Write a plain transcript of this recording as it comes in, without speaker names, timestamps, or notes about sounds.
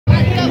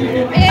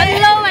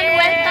Hello and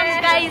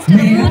welcome guys to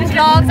the Moon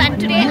Vlogs,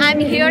 and today I'm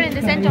here in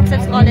the St.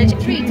 Joseph's College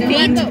Fate,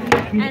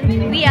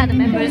 and we are the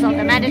members of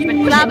the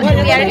management club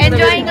and we are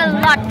enjoying a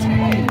lot.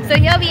 So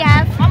here we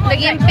have the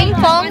game ping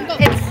pong.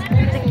 It's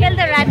the kill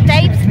the rat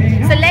types.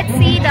 So let's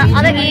see the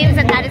other games,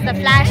 and that is the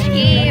flash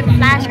game,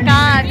 flash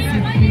cards.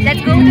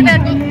 Let's go to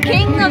the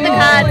king of the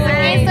cards.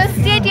 Okay,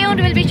 so stay tuned,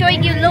 we'll be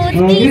showing you loads.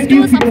 Please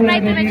do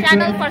subscribe to my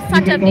channel for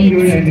such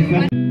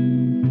updates.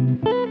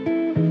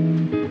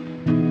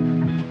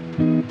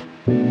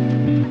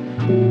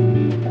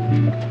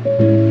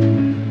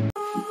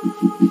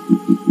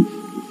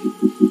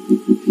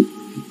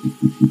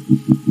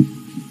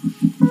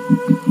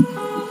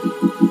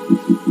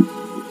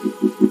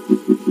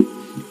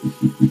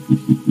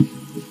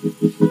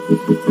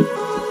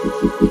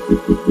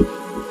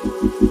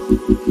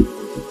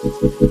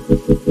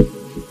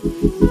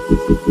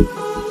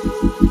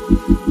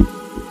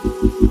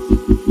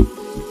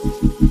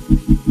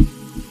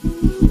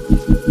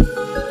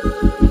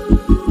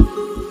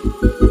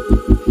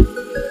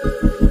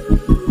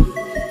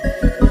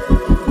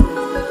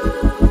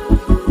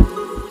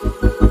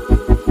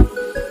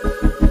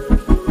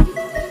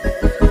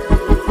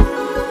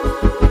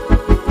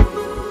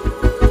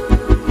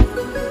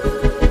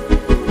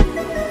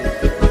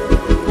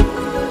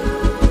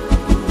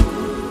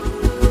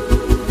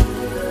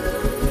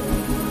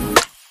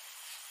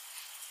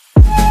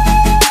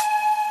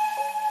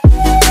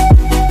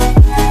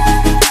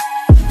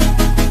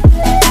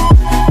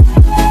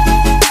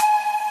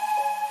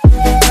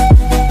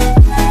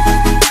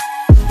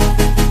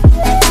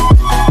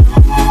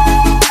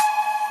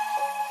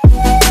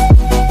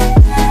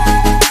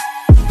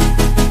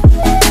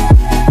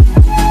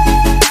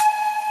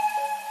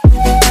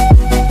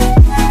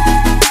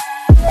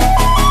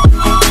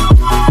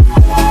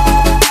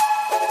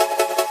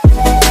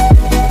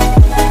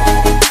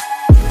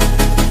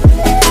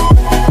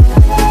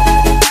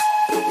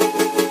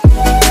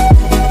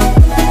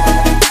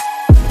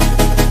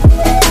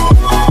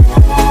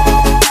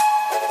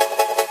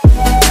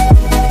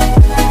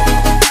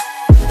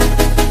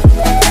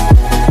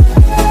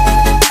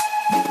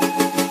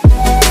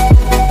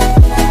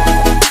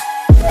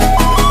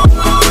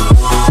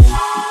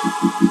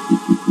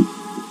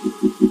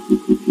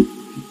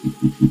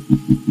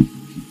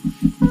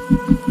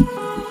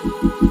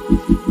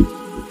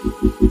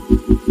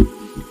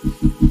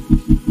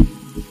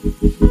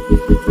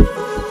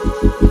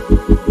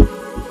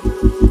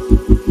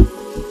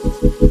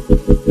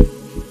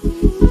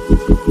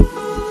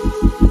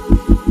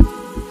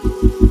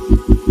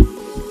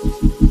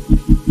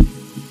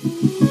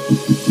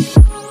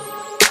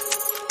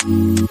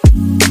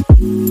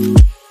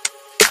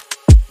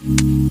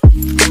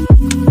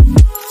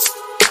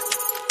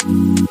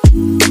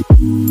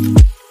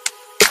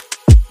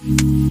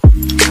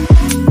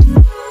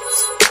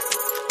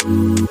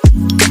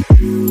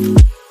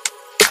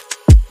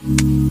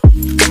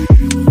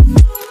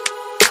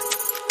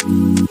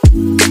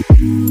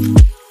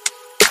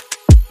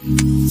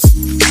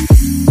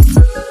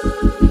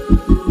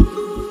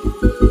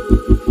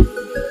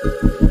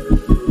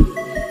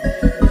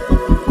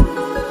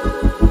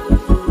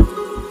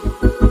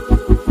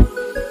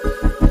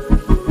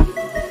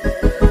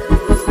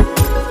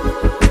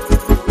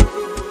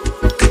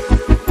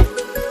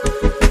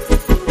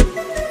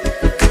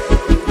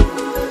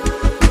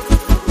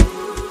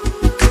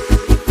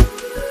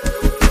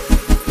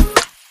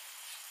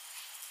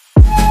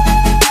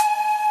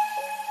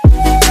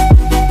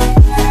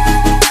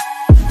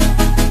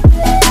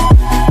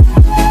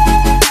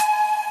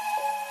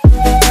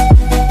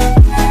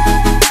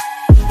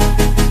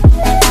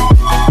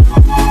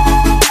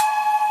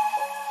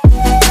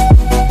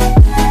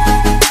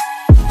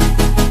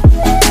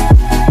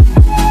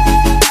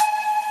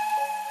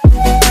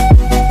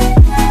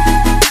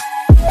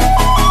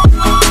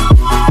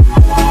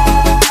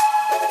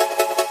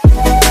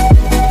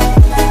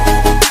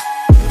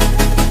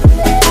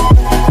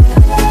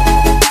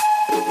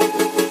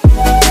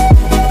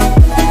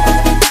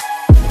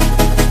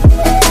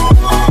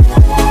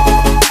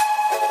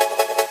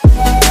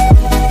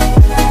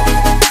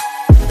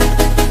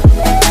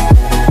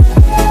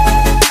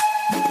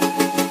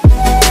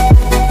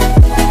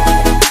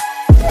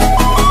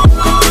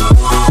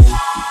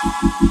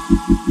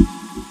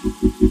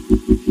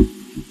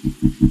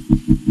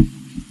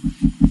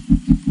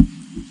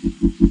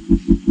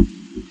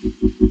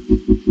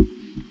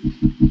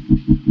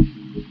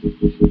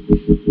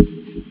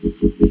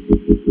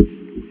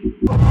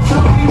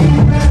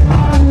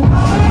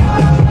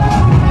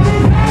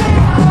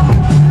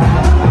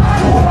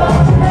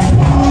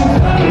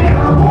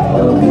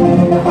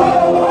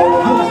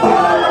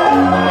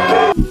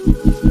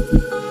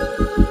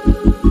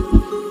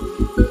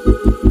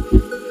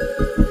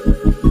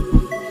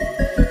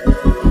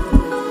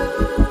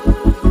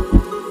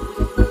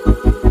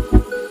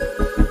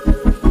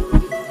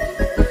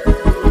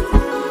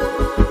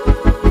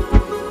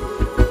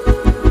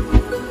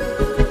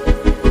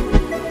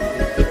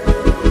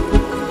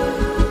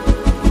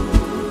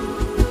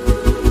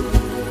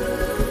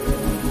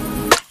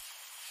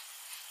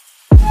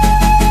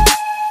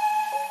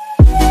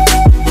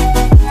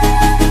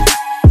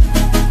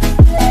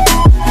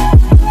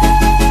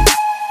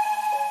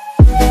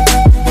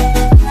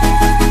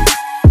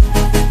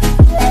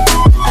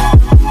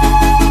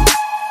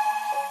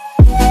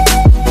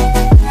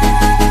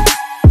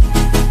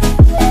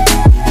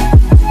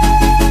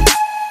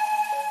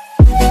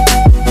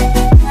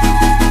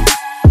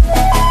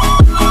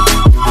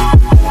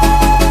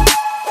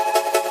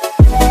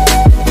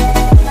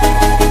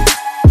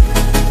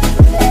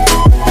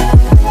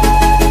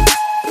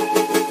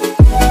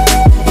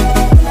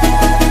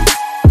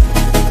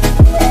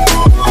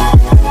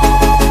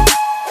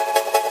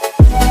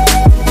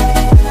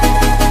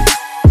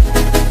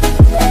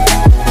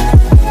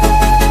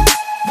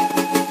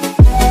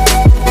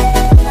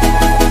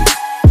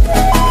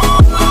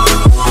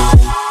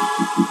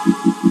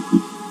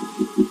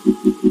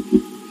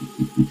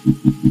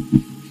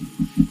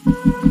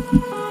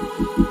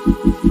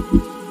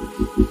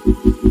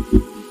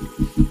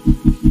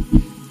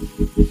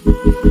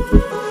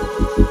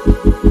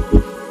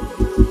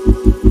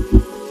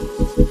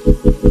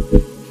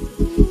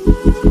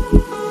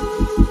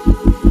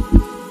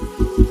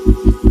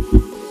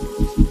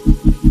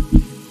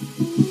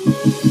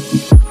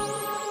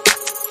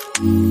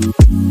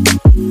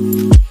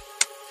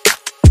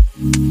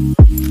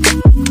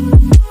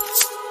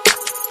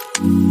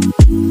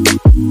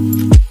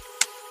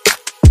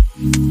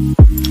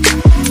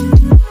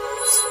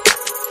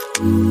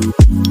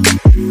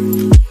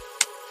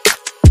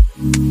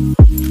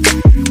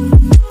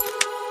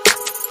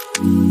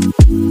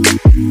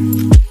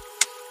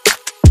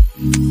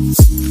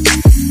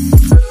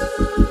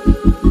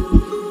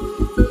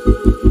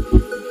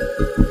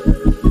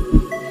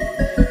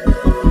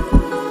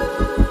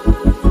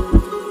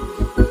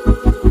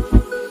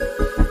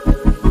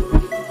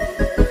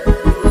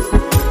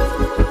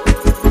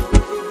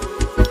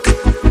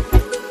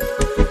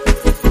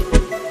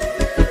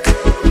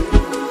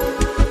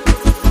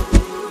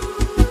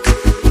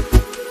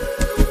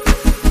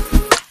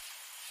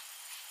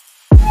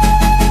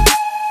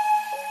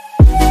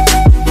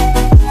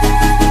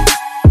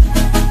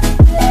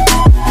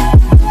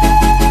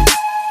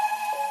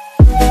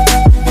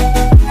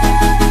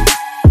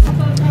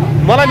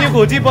 मलाई नि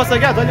खोजी बस्छ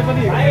क्या जहिले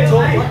पनि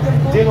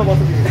जेलमा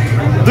बस्छ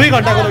 2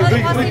 घण्टाको लागि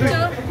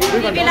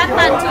 2 घण्टा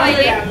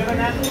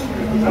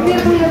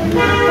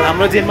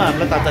हाम्रो जेलमा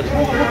हामीलाई तान्छ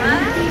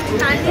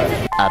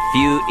A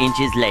few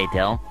inches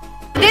later.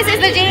 This is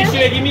the jail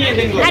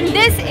and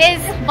this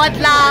is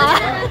Badla.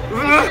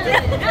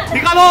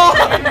 निकालो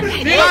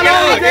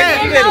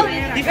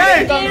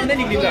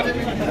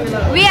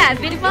We have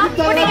been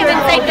putting him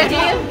inside the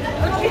jail.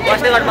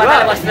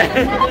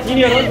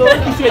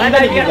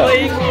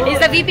 He's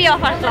the VP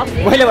of our club.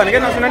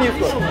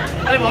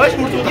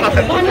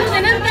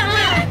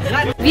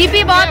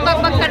 VP बहुत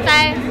बकबक करता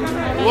है।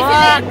 वो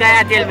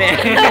गया जेल में।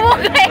 वो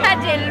गया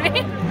जेल में।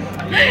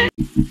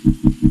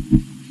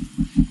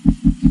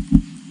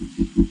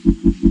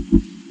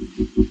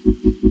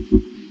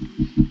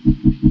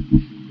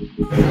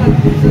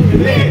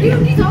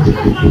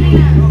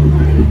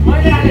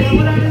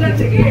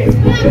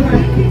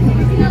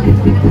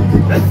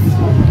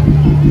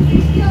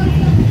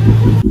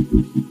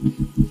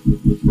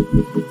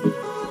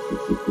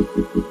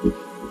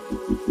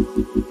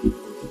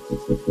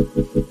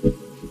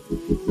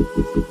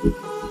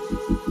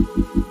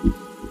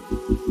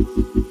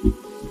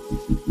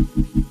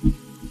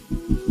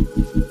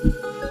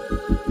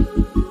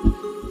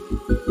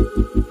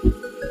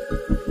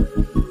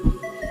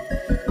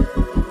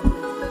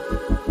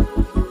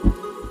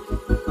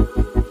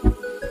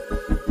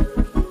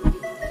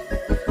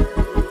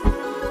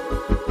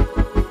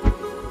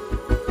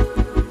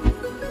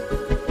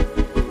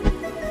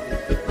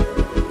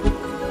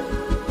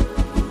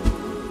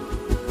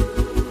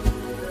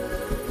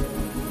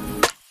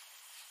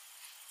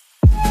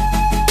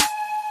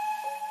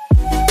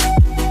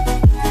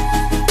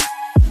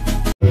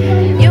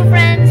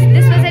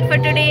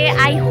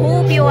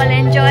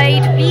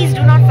 Please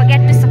do not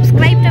forget to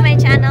subscribe to my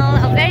channel.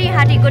 A very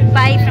hearty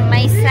goodbye from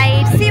my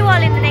side. See you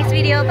all in the next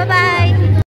video. Bye bye.